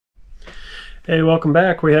Hey, welcome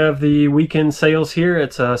back. We have the weekend sales here.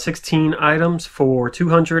 It's 16 items for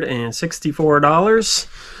 $264.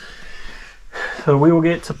 So we will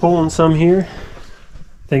get to pulling some here.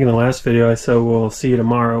 I think in the last video I said we'll see you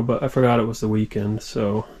tomorrow, but I forgot it was the weekend,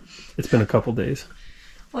 so it's been a couple days.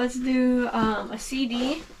 Let's do a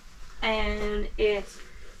CD, and it's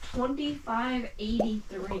 $25.83.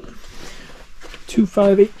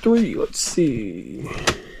 $25.83. Let's see.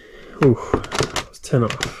 Ooh, it's 10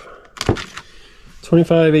 off.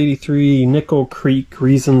 $25.83. Nickel Creek.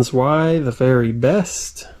 Reasons Why. The Very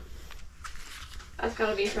Best. That's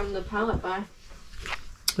gotta be from the pallet buy.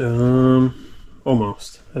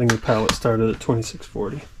 Almost. I think the pallet started at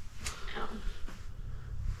 $26.40. Oh.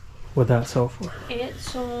 What'd that sell for? It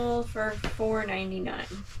sold for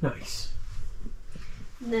 $4.99. Nice.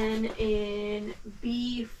 Then in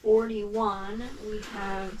B41 we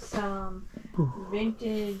have some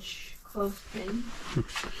vintage clothespin.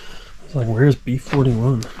 It's like, where's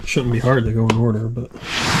B41? Shouldn't be hard to go in order, but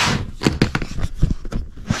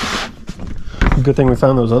good thing we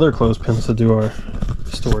found those other clothespins to do our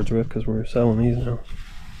storage with, because we're selling these now.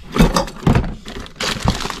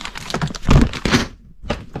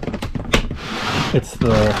 It's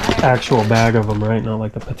the actual bag of them, right? Not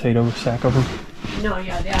like the potato sack of them. No,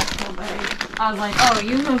 yeah, the actual bag. I was like, oh,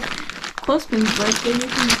 you have clothespins, like, then you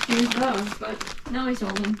can use those, but now I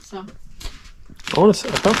sold them, so. I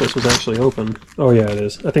thought this was actually open. Oh yeah, it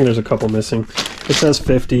is. I think there's a couple missing. It says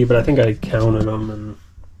 50, but I think I counted them and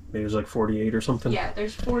maybe there's like 48 or something. Yeah,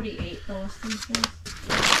 there's 48 clothespins here.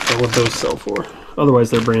 So what those sell for? Otherwise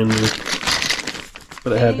they're brand new. But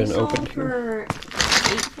they have been opened here.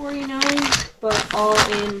 For $8.49, but all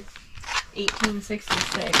in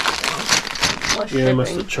 1866. So yeah, I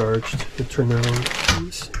must have charged. Turn that on.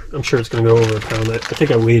 I'm sure it's gonna go over a pound. I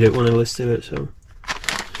think I weighed it when I listed it, so.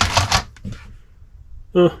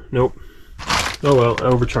 Oh, nope. Oh well, I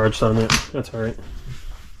overcharged on it. That's alright.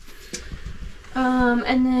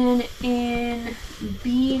 And then in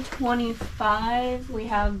B25 we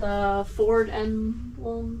have the Ford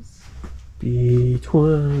emblems.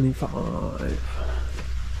 B25.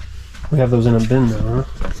 We have those in a bin now,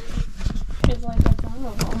 huh? It's like a ton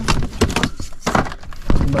of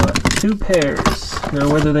them. Bought 2 pairs.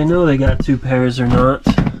 Now whether they know they got 2 pairs or not,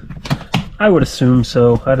 I would assume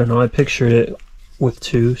so. I don't know. I pictured it with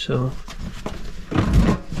 2, so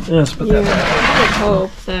yeah, let's put that back. I would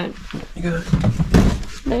hope that You got it.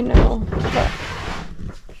 they know. But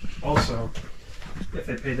Also, if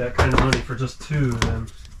they paid that kind of money for just 2, then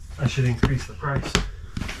I should increase the price.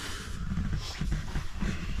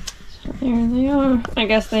 there they are. I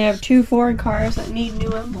guess they have 2 Ford cars that need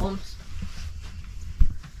new emblems.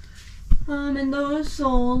 And those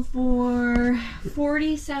sold for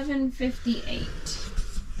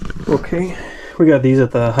 $47.58. Okay, we got these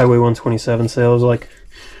at the Highway 127 sale. It was like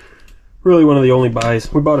really one of the only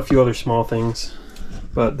buys. We bought a few other small things,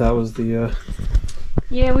 but that was the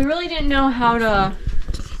Yeah, we really didn't know how to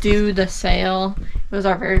do the sale. It was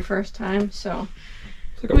our very first time, so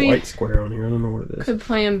it's like a white square on here. I don't know what it is. could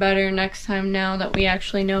plan better next time now that we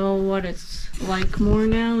actually know what it's like more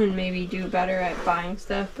now, and maybe do better at buying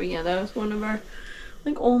stuff. But yeah, that was one of our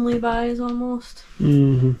like only buys almost.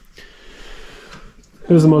 Mm-hmm.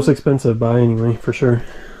 It was the most expensive buy anyway, for sure.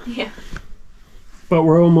 Yeah. But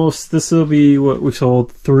we're almost, this will be what we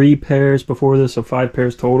sold 3 pairs before this, so 5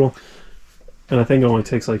 pairs total. And I think it only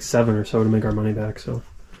takes like 7 or so to make our money back, so.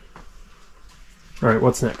 Alright,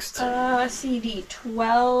 what's next? CD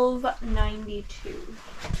 $12.92.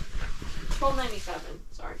 $12.97,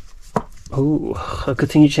 sorry. Oh, good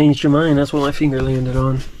thing you changed your mind. That's what my finger landed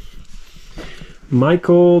on.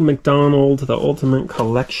 Michael McDonald, The Ultimate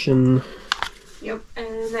Collection. Yep,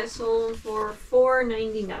 and that sold for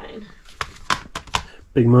 $4.99.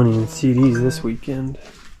 Big money in CDs this weekend.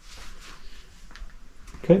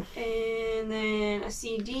 Okay. And then a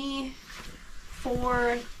CD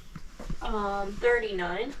for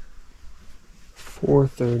 $39.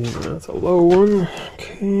 $4.30. That's a low one.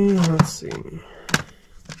 Okay, let's see.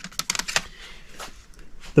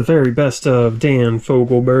 The Very Best of Dan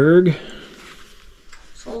Fogelberg.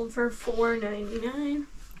 Sold for $4.99.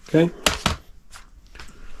 Okay.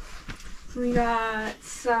 We got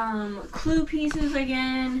some Clue pieces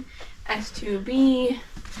again. S2B.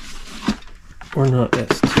 Or not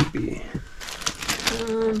S2B.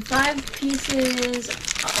 5 pieces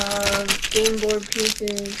of game board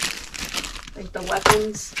pieces. Like the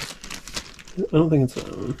weapons. I don't think it's that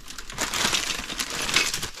one.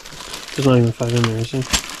 There's not even 5 in there, is there?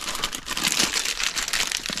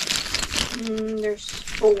 There's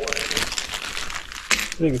 4. I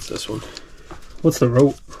think it's this one. What's the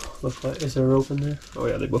rope? look like? Is there a rope in there? Oh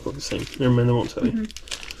yeah, they both look the same. Never mind, I won't tell you.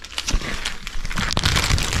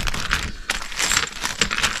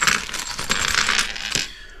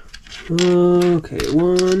 Okay,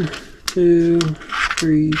 1, 2,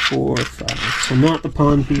 3, 4, 5. So not the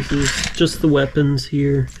pawn pieces, just the weapons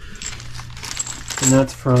here. And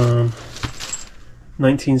that's from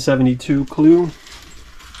 1972 Clue.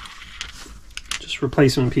 Just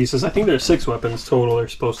replacement pieces. I think there's 6 weapons total they're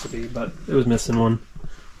supposed to be, but it was missing one.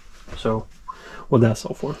 So, what'd that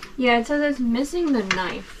sell for? Yeah, it says it's missing the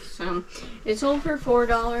knife. So, it sold for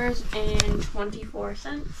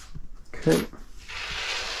 $4.24. Okay.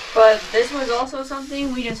 But this was also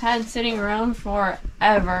something we just had sitting around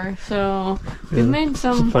forever, so we've made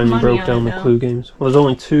some Finally money broke down on the it Clue games. Well, there's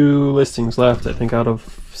only 2 listings left, I think, out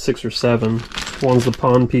of 6 or 7. One's the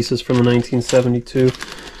pawn pieces from the 1972,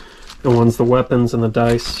 and one's the weapons and the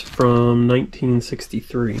dice from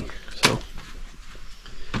 1963. So.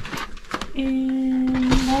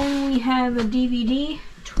 And then we have a DVD,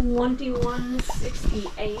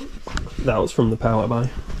 2168. That was from the pallet buy.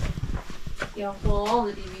 Yeah, well, all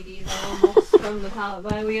the DVDs are almost from the pallet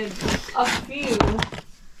buy. We had a few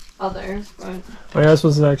others, but... Oh yeah, this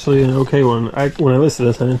was actually an okay one. When I listed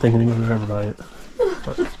this, I didn't think anyone would ever buy it.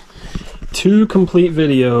 But 2 complete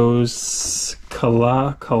videos.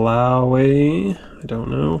 Kalawai, I don't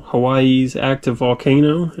know. Hawaii's active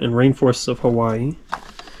volcano and rainforests of Hawaii.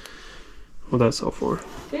 What'd that sell for?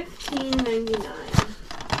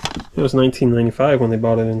 $15.99. It was $19.95 when they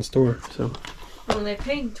bought it in store, so... Well, they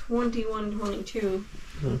paid $21.22.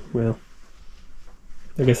 Well,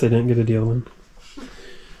 I guess they didn't get a deal then.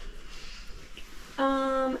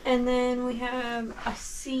 And then we have a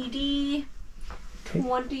CD, Okay.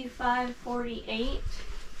 $25.48.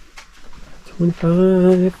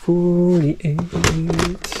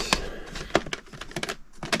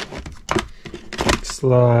 $25.48. Looks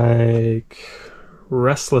like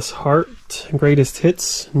Restless Heart, Greatest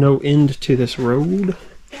Hits, No End to This Road.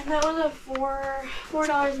 And that was a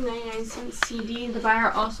 $4.99 CD. The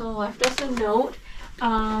buyer also left us a note.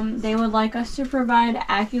 They would like us to provide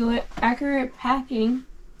accurate packing,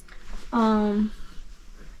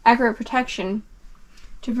 accurate protection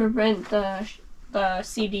to prevent the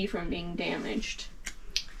CD from being damaged.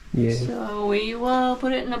 Yeah. So we will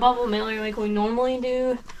put it in a bubble mailer like we normally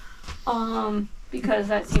do, because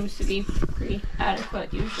that seems to be pretty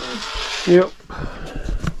adequate usually. Yep.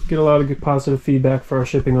 Get a lot of good positive feedback for our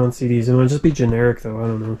shipping on CDs. It might just be generic though, I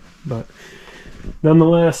don't know. But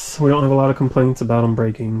nonetheless, we don't have a lot of complaints about them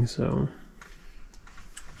breaking, so.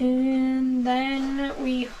 And then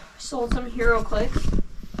we sold some Hero Clicks.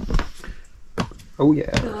 Oh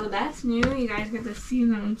yeah. So that's new. You guys get to see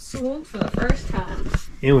them sold for the first time.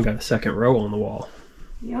 And we got a second row on the wall.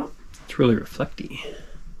 Yep. It's really reflecty.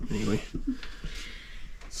 Anyway.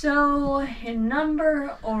 So in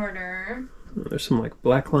number order, There's some like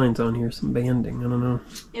black lines on here, some banding. I don't know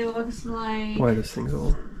it looks like why this thing's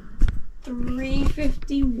all.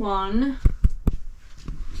 351.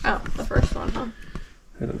 Oh, the first one, huh?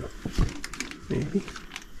 I don't know. Maybe.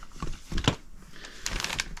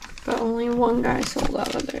 But only one guy sold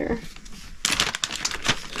out of there.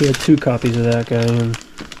 We had 2 copies of that guy, and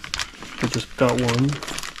we just got one.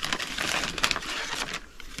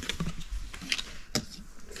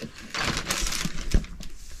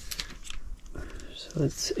 So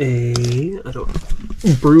it's a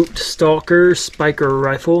Brute Stalker Spiker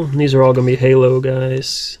Rifle. These are all gonna be Halo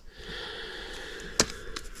guys.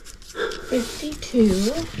 52.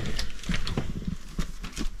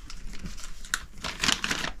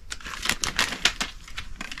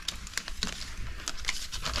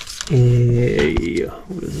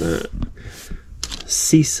 What is that?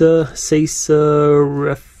 Sesa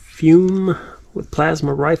Refume with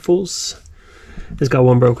plasma rifles. It's got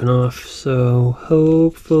one broken off, so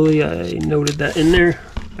hopefully I noted that in there.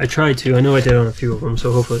 I tried to. I know I did on a few of them,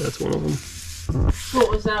 so hopefully that's one of them.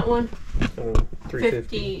 What was that one?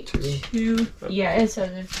 352. 52. Yeah, it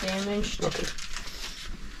says it's damaged. Okay.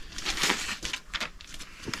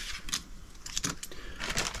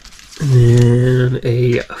 And then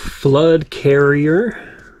a Flood Carrier.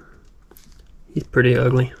 He's pretty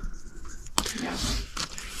ugly. Yeah.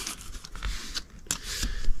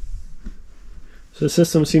 So the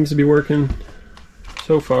system seems to be working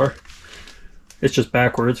so far. It's just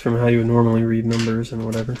backwards from how you would normally read numbers and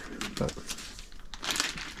whatever. But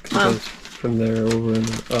it goes from there over and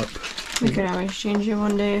then up. We could always change it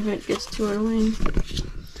one day if it gets too annoying.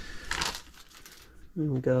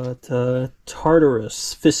 We got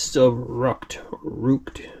Tartarus, Fist of Rukt.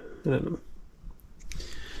 I don't know.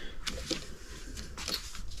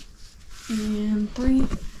 And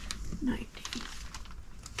 390.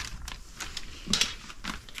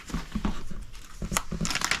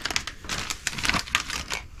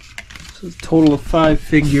 So it's a total of 5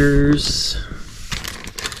 figures.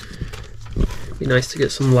 Be nice to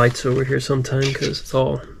get some lights over here sometime because it's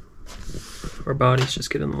all our bodies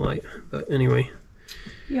just get in the light. But anyway.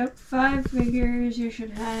 Yep, 5 figures you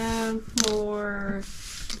should have for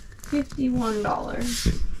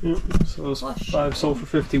 $51. Yep, so those 5 sold for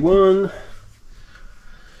 51.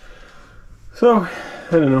 So I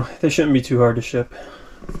don't know. They shouldn't be too hard to ship.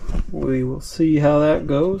 We will see how that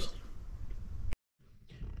goes.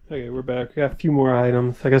 Okay, we're back. We got a few more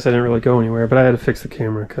items. I guess I didn't really go anywhere, but I had to fix the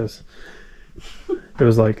camera because it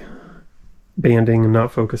was like banding and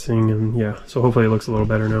not focusing, and yeah, so hopefully it looks a little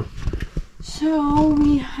better now. So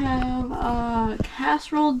we have a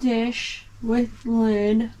casserole dish with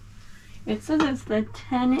lid. It says it's the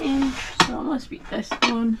 10-inch, so it must be this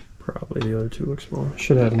one. Probably the other two look small.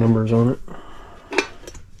 Should have numbers on it.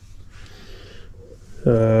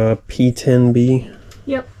 P10B.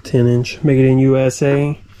 Yep. 10-inch. Made in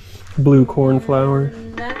USA. Blue corn flour.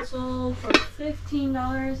 And that sold for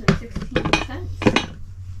 $15.16.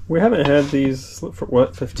 We haven't had these for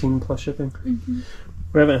what, 15 plus shipping? Mm-hmm.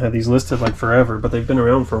 We haven't had these listed like forever, but they've been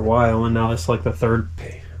around for a while, and now it's like the third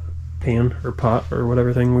pan or pot or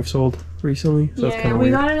whatever thing we've sold recently. So yeah, we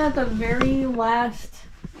got it at the very last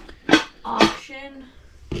auction.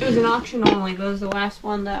 It was an auction only, but it was the last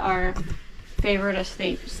one that our favorite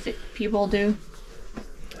estate people do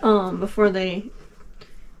before they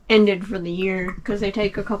ended for the year, because they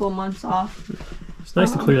take a couple months off. It's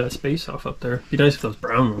nice to clear that space off up there. It'd be nice if those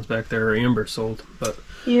brown ones back there are amber sold, but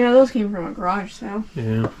yeah, those came from a garage sale.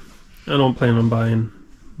 yeah, I don't plan on buying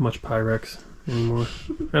much Pyrex anymore.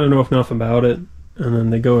 I don't know enough about it, and then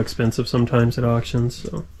they go expensive sometimes at auctions.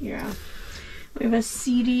 So yeah, we have a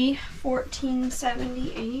CD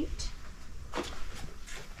 1478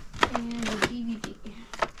 and a DVD.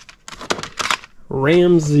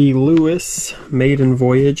 Ramsey Lewis, Maiden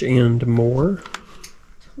Voyage and More.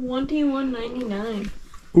 $21.99.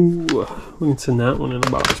 Ooh, we can send that one in a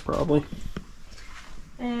box probably.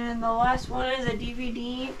 And the last one is a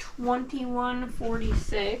DVD,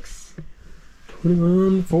 $21.46.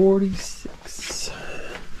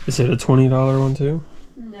 $21.46. Is it a $20 one too?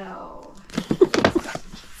 No.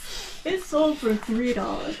 It sold for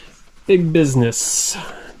 $3. Big Business.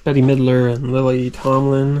 Betty Midler and Lily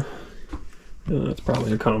Tomlin. That's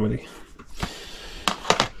probably a comedy.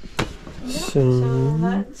 Yep, so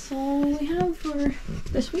that's all we have for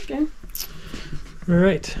this weekend.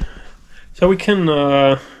 Alright. So we can,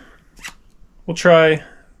 we'll try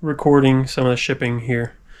recording some of the shipping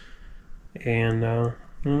here. And, I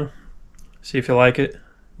don't know, see if you like it.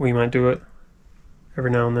 We might do it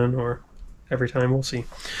every now and then, or every time, we'll see.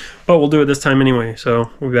 But we'll do it this time anyway,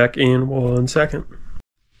 so we'll be back in 1 second.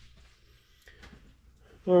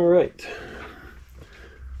 Alright.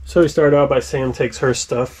 So we start out by Sam takes her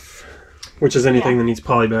stuff, which is anything that needs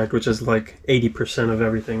polybagged, which is like 80% of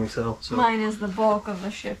everything we sell. So. Mine is the bulk of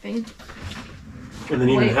the shipping. And then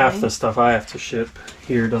even half the stuff I have to ship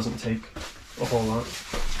here doesn't take a whole lot.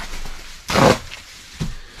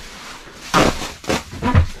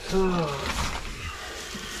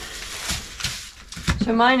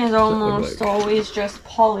 So mine is almost always just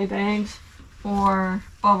poly bags or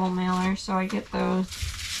bubble mailers, so I get those.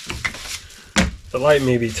 The light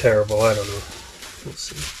may be terrible, I don't know. Let's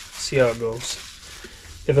see. See how it goes.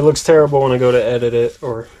 If it looks terrible when I go to edit it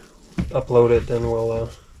or upload it, then we'll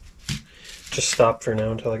just stop for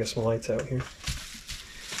now until I get some lights out here.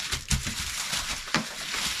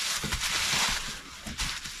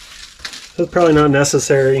 It's probably not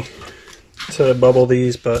necessary to bubble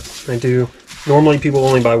these, but I do. Normally people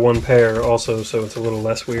only buy one pair also, so it's a little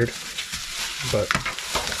less weird. But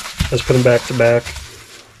let's put them back to back.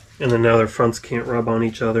 And then now their fronts can't rub on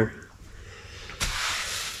each other.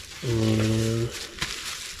 And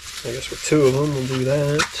I guess with 2 of them we'll do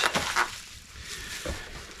that.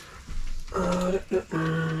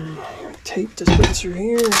 Tape dispenser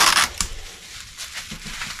here.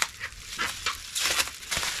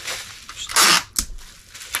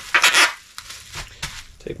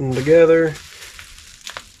 Tape them together.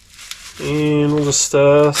 And we'll just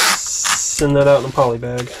send that out in a poly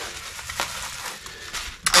bag.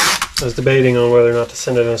 I was debating on whether or not to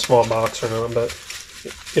send it in a small box or not, but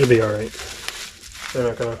it'll be alright. They're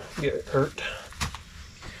not going to get hurt.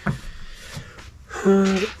 We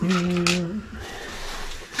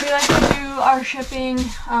like to do our shipping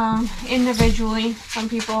individually. Some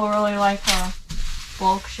people really like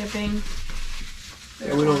bulk shipping.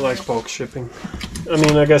 Yeah, we don't like bulk shipping. I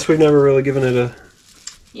mean, I guess we've never really given it a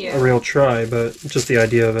real try, but just the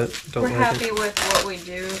idea of it. We're happy with what we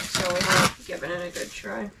do, so we're giving it a good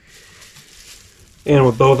try. And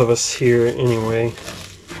with both of us here anyway,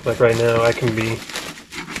 Like right now, I can be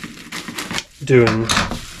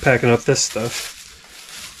packing up this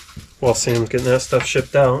stuff while Sam's getting that stuff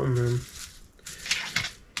shipped out, and then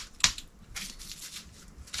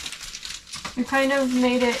we kind of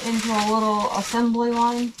made it into a little assembly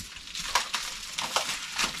line.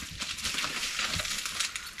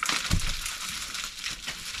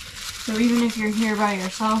 So even if you're here by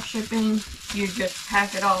yourself shipping, you just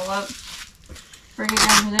pack it all up, bring it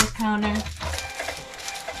down to this counter,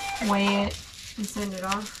 weigh it, and send it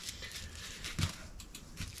off.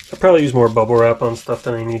 I probably use more bubble wrap on stuff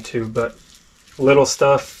than I need to, but little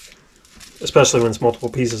stuff, especially when it's multiple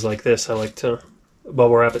pieces like this, I like to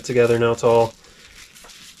bubble wrap it together. Now it's all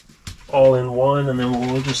in one, and then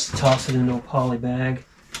we'll just toss it into a poly bag.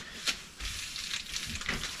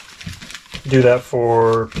 Do that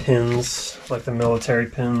for pins, like the military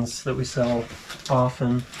pins that we sell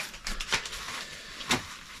often.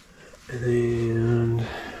 And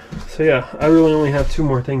so yeah, I really only have 2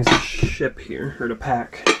 more things to ship here, or to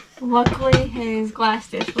pack. Luckily, his glass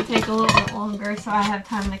dish will take a little bit longer, so I have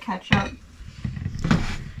time to catch up.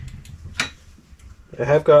 I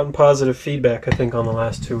have gotten positive feedback, I think, on the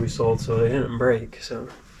last 2 we sold, so they didn't break, so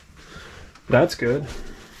that's good.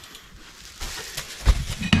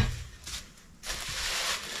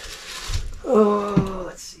 Oh,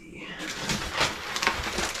 let's see.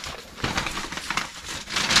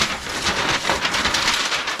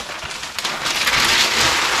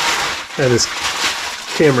 I had this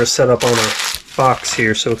camera set up on a box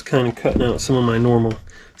here, so it's kind of cutting out some of my normal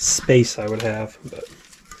space I would have, but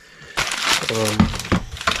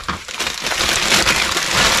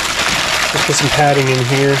just put some padding in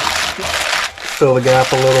here, fill the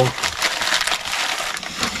gap a little,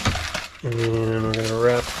 and then we're going to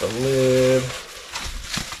wrap the lid.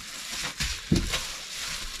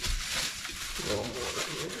 A little more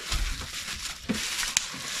here.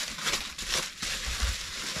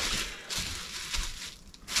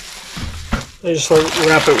 I just like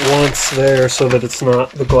wrap it once there so that it's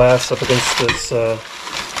not the glass up against this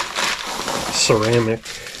ceramic.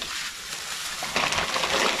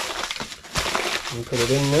 And put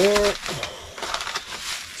it in there,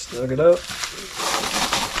 snug it up.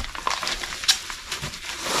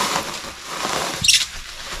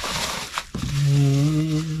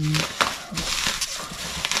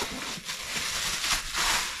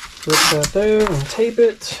 Put that there and tape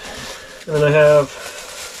it. And then I have,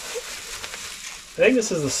 I think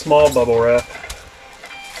this is the small bubble wrap,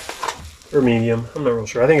 or medium, I'm not real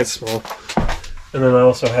sure, I think it's small. And then I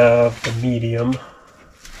also have the medium.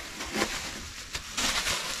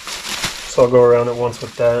 So I'll go around it once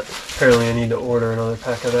with that. Apparently I need to order another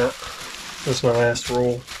pack of that. This is my last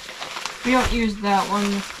roll. We don't use that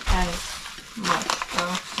one as much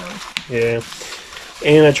though, so. Yeah.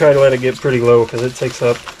 And I try to let it get pretty low because it takes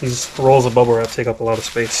up, these rolls of bubble wrap take up a lot of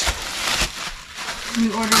space. We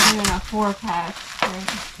ordered it in a 4-pack,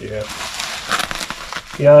 right? Yeah.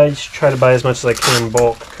 Yeah, I just try to buy as much as I can in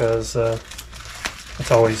bulk because it's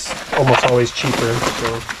almost always cheaper.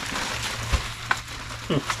 So.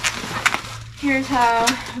 Here's how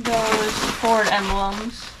those Ford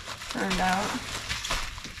emblems turned out.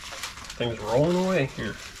 Things rolling away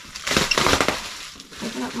here.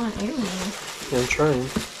 Picking up my alien. I'm trying.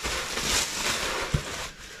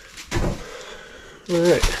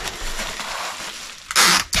 Alright.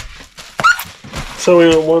 So we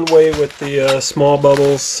went one way with the small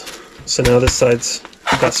bubbles. So now this side's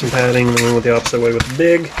got some padding, and then we went the opposite way with the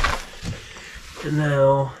big. And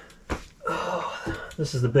now, oh,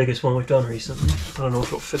 this is the biggest one we've done recently. I don't know if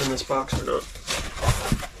it'll fit in this box or not.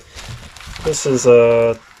 This is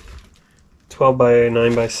a 12 by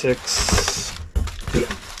 9 by 6.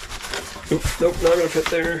 Oop, nope, not gonna fit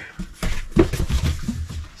there.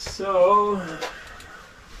 So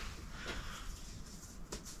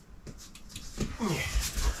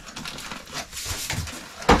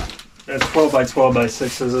that's 12 by 12 by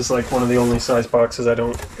 6. This is like one of the only size boxes I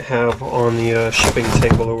don't have on the shipping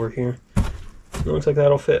table over here. It looks like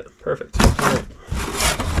that'll fit. Perfect. All right.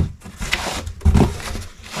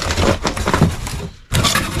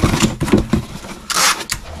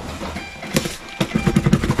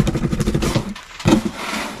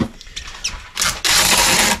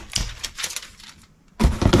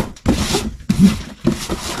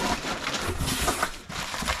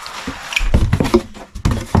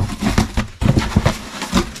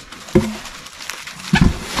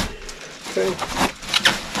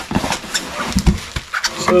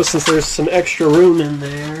 So since there's some extra room in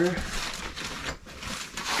there,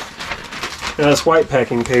 now this white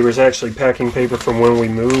packing paper is actually packing paper from when we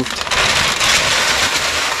moved,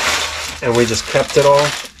 and we just kept it all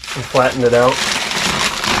and flattened it out.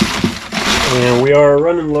 And we are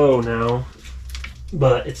running low now,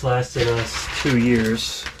 but it's lasted us 2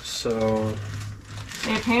 years, so...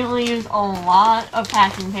 They apparently use a lot of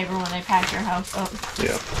packing paper when they pack your house up.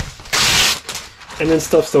 Yeah. And then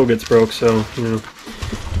stuff still gets broke, so, you know.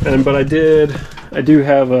 But I do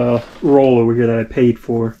have a roll over here that I paid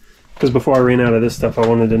for, because before I ran out of this stuff, I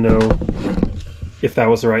wanted to know if that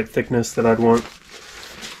was the right thickness that I'd want.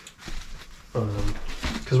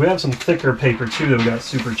 Because we have some thicker paper too that we got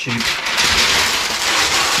super cheap,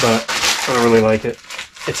 but I don't really like it.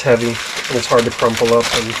 It's heavy and it's hard to crumple up,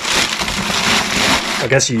 and I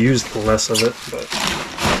guess you use less of it, but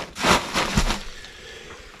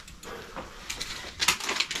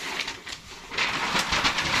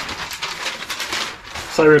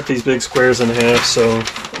so I ripped these big squares in half, so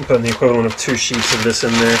I'm putting the equivalent of 2 sheets of this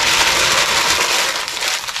in there.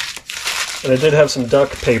 And I did have some duck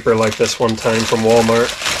paper like this one time from Walmart.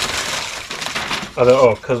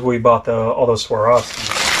 Because we bought all those Swarovskis.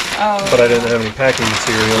 Oh. But I didn't have any packing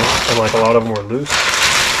material, and like a lot of them were loose.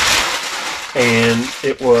 And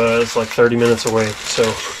it was like 30 minutes away, so...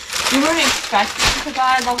 You weren't expecting to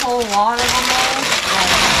buy the whole lot of them all?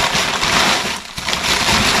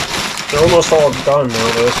 They're almost all done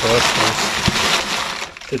now, though, so that's nice.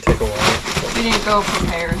 Did take a while. You didn't go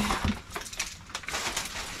prepared.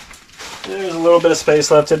 There's a little bit of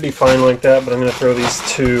space left. It'd be fine like that, but I'm going to throw these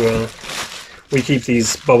 2. We keep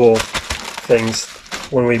these bubble things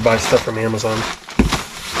when we buy stuff from Amazon.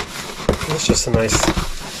 It's just a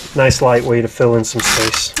nice light way to fill in some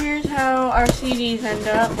space. Here's how our CDs end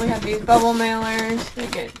up. We have these bubble mailers. They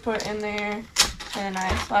get put in there, and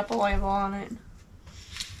I slap a label on it.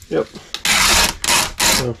 Yep.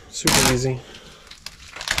 So, super easy.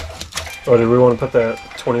 Oh, did we want to put that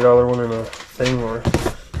 $20 one in a thing, or?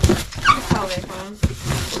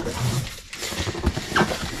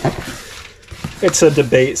 It's a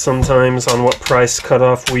debate sometimes on what price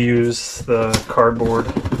cutoff we use. The cardboard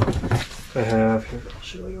I have here, I'll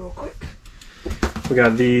show you real quick. We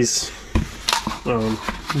got these.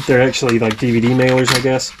 They're actually like DVD mailers, I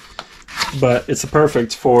guess, but it's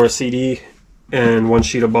perfect for a CD and 1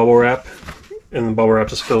 sheet of bubble wrap, and the bubble wrap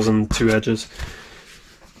just fills in 2 edges.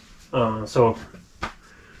 So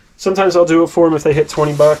sometimes I'll do it for them if they hit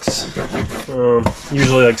 20 bucks.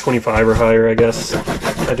 Usually like 25 or higher, I guess.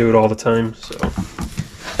 I do it all the time,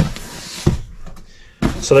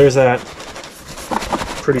 so there's that.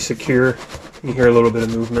 Pretty secure. You can hear a little bit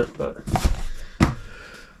of movement, but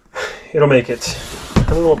it'll make it. I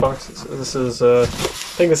don't know what box this is. This is I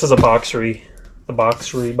think this is a Boxery. The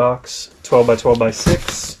Boxery box, 12 by 12 by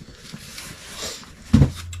 6.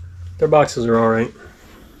 Their boxes are alright.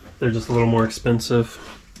 They're just a little more expensive.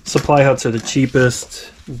 Supply Huts are the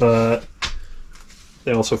cheapest, but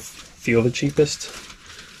they also feel the cheapest.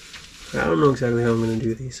 I don't know exactly how I'm going to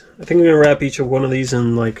do these. I think I'm going to wrap each of one of these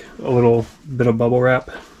in like a little bit of bubble wrap,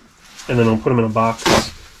 and then I'll put them in a box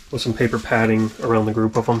with some paper padding around the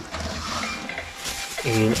group of them.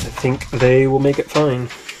 And I think they will make it fine.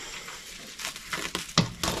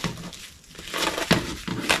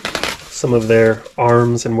 Some of their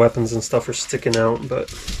arms and weapons and stuff are sticking out,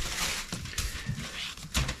 but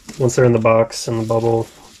once they're in the box and the bubble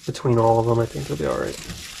between all of them, I think they'll be alright.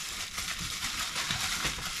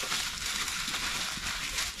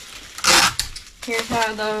 Here's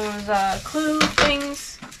how those clue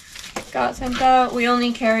things got sent out. We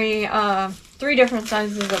only carry 3 different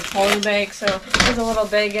sizes of poly bag, so there's a little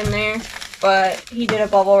big in there, but he did a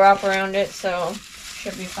bubble wrap around it, so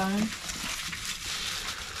should be fine.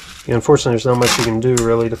 Yeah, unfortunately there's not much you can do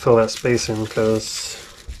really to fill that space in, because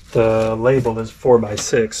the label is 4 by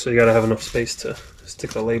 6, so you gotta have enough space to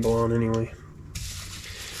stick the label on anyway.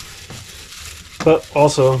 But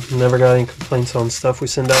also, never got any complaints on stuff we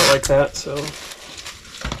send out like that, so.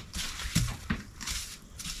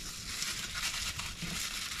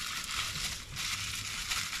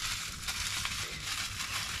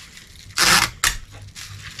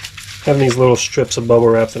 Having these little strips of bubble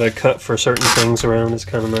wrap that I cut for certain things around is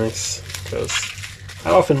kind of nice, because I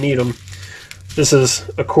often need them. This is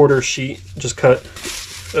a 1/4 sheet, just cut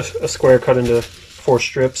a square cut into 4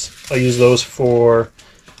 strips. I'll use those for,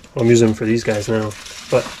 well, I'm using them for these guys now,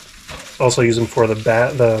 but also use them for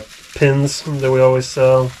the pins that we always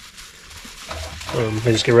sell.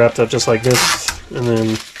 They just get wrapped up just like this, and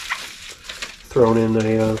then thrown in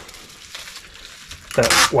that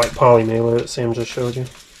white poly mailer that Sam just showed you.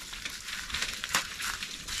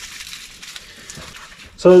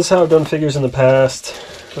 So this is how I've done figures in the past.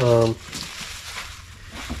 I'll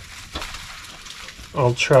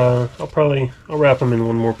wrap them in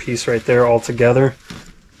one more piece right there all together,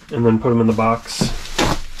 and then put them in the box.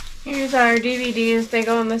 Here's these are DVDs. They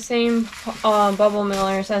go in the same bubble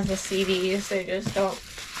millers as the CDs. They just don't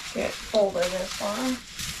get folded as far.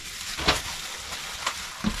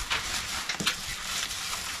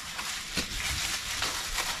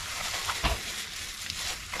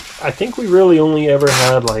 I think we really only ever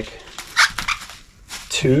had like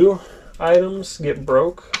 2 items get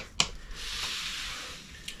broke.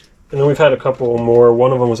 And then we've had a couple more.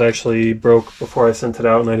 One of them was actually broke before I sent it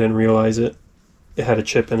out and I didn't realize it. It had a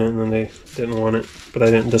chip in it and then they didn't want it. But I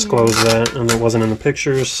didn't disclose that and it wasn't in the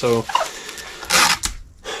pictures, so.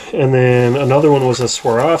 And then another one was a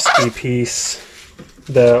Swarovski piece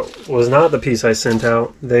that was not the piece I sent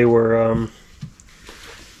out. They were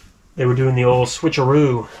doing the old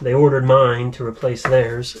switcheroo. They ordered mine to replace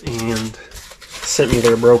theirs and sent me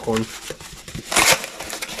their broke one.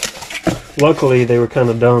 Luckily, they were kind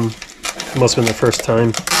of dumb. It must have been their first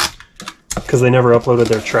time because they never uploaded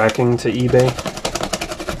their tracking to eBay.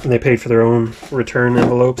 And they paid for their own return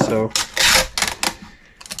envelope, so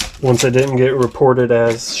once it didn't get reported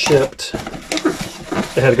as shipped,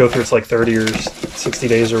 they had to go through it's like 30 or 60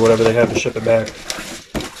 days or whatever they have to ship it back.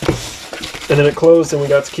 And then it closed and we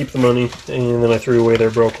got to keep the money, and then I threw away their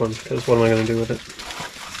broke one because what am I going to do with it?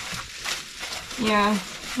 Yeah,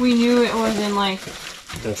 we knew it was in like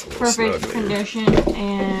perfect condition,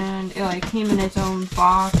 and it like came in its own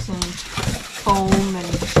box and foam and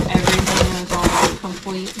everything. It was all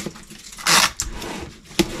complete.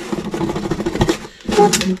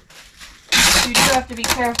 You do have to be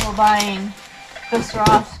careful buying the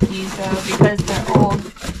Swarovskis though, because they're old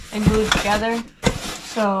and glued together.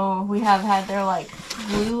 So we have had their like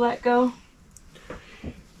glue let go.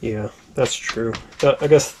 Yeah, that's true. I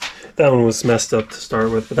guess that one was messed up to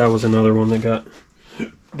start with, but that was another one that got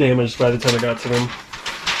damaged by the time I got to them.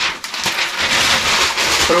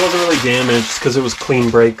 But it wasn't really damaged because it was clean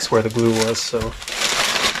breaks where the glue was, so.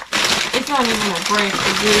 It's not even a break,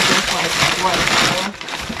 the glue just like wet.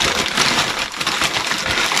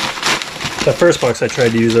 The first box I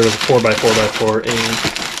tried to use, there was a 4x4x4 and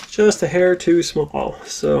just a hair too small,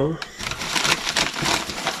 so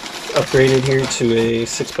upgraded here to a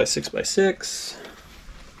 6x6x6.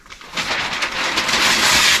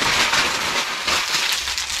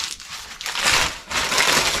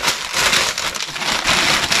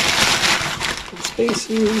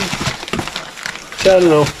 Spacing. So I don't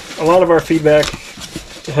know. A lot of our feedback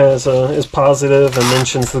is positive and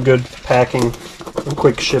mentions the good packing and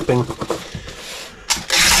quick shipping.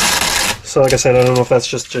 So like I said, I don't know if that's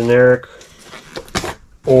just generic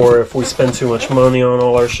or if we spend too much money on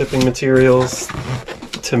all our shipping materials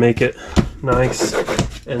to make it nice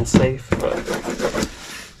and safe, but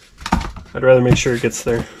I'd rather make sure it gets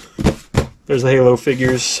there. There's the Halo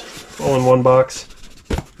figures all in one box,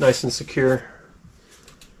 nice and secure.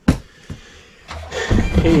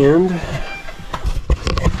 And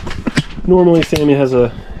normally Sammy has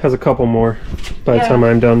a couple more by the time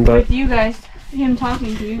I'm done, but with you guys, him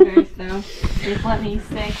talking to you guys though, just let me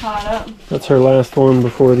stay caught up. That's her last one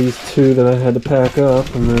before these 2 that I had to pack up,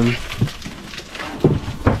 and then,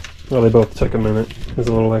 well, they both took a minute. There's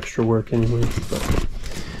a little extra work anyway. But.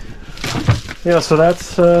 Yeah, so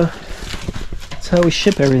that's how we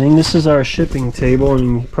ship everything. This is our shipping table. I mean,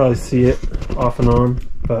 you can probably see it off and on,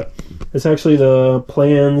 but it's actually the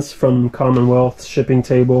plans from Commonwealth's shipping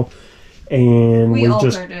table. And we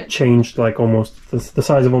just changed like almost the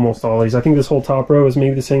size of almost all these. I think this whole top row is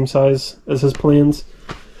maybe the same size as his plans.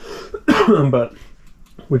 But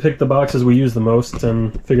we picked the boxes we use the most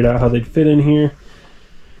and figured out how they'd fit in here.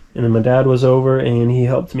 And then my dad was over and he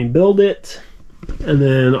helped me build it. And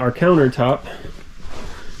then our countertop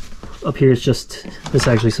up here is just, this is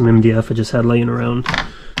actually some MDF I just had laying around.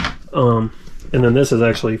 And then this is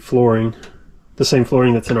actually flooring, the same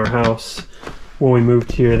flooring that's in our house. When we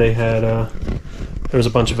moved here, they had, there was a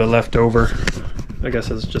bunch of it left over. I guess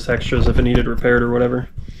it's just extras if it needed repaired or whatever.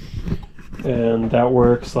 And that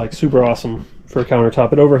works like super awesome for a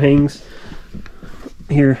countertop. It overhangs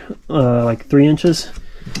here like 3 inches,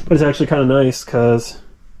 but it's actually kind of nice because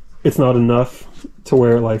it's not enough to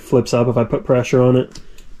where it like flips up if I put pressure on it,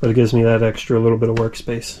 but it gives me that extra little bit of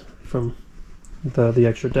workspace from the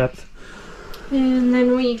extra depth. And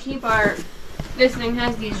then we keep our, this thing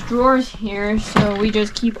has these drawers here, so we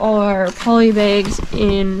just keep all our poly bags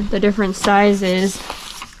in the different sizes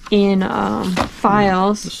in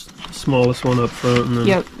files. The smallest one up front. And then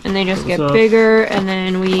yep, and they just get bigger, and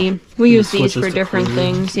then we use these for different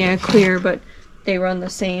things. Yeah, clear, but they run the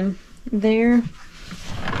same there.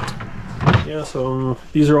 Yeah, so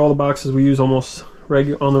these are all the boxes we use almost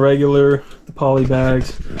on the regular, the poly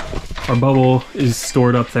bags. Our bubble is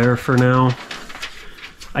stored up there for now.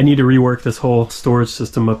 I need to rework this whole storage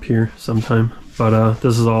system up here sometime. But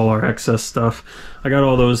this is all our excess stuff. I got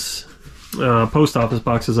all those post office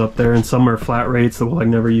boxes up there, and some are flat rates that we'll like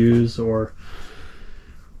never use, or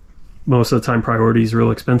most of the time priority is real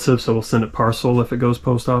expensive, so we'll send it parcel if it goes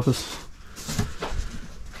post office.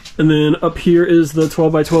 And then up here is the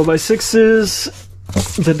 12 by 12 by 6s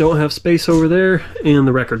that don't have space over there, and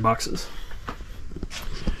the record boxes.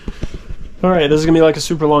 Alright, this is gonna be like a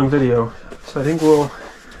super long video, so I think I'll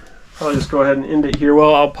just go ahead and end it here.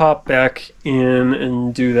 Well, I'll pop back in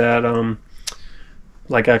and do that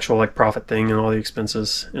like actual like profit thing and all the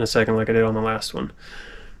expenses in a second, like I did on the last one.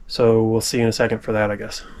 So we'll see in a second for that, I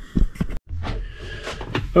guess.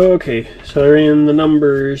 Okay, so I ran the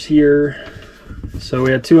numbers here. So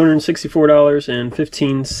we had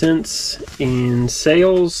 $264.15 in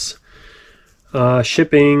sales.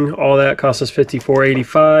 Shipping, all that cost us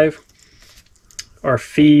 $54.85. Our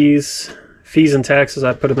fees and taxes,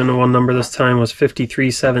 I put them into one number this time, was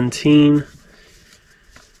 $53.17.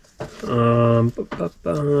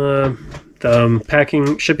 The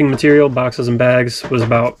packing, shipping material, boxes and bags was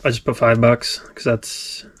about, I just put $5 because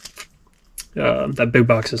that's that big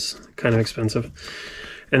box is kind of expensive.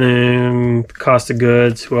 And then cost of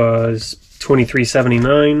goods was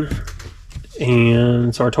 $23.79,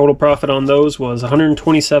 and so our total profit on those was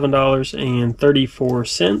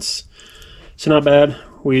 $127.34. So not bad.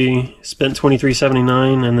 We spent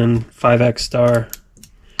 $23.79 and then 5x our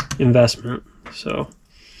investment, so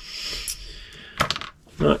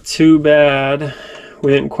not too bad.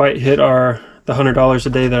 We didn't quite hit the $100 a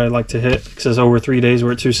day that I'd like to hit, because over 3 days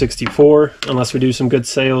we're at $264, unless we do some good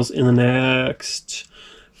sales in the next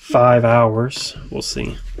 5 hours. We'll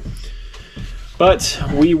see. But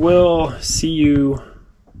we will see you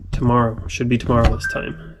tomorrow. Should be tomorrow this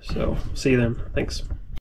time. So see you then. Thanks.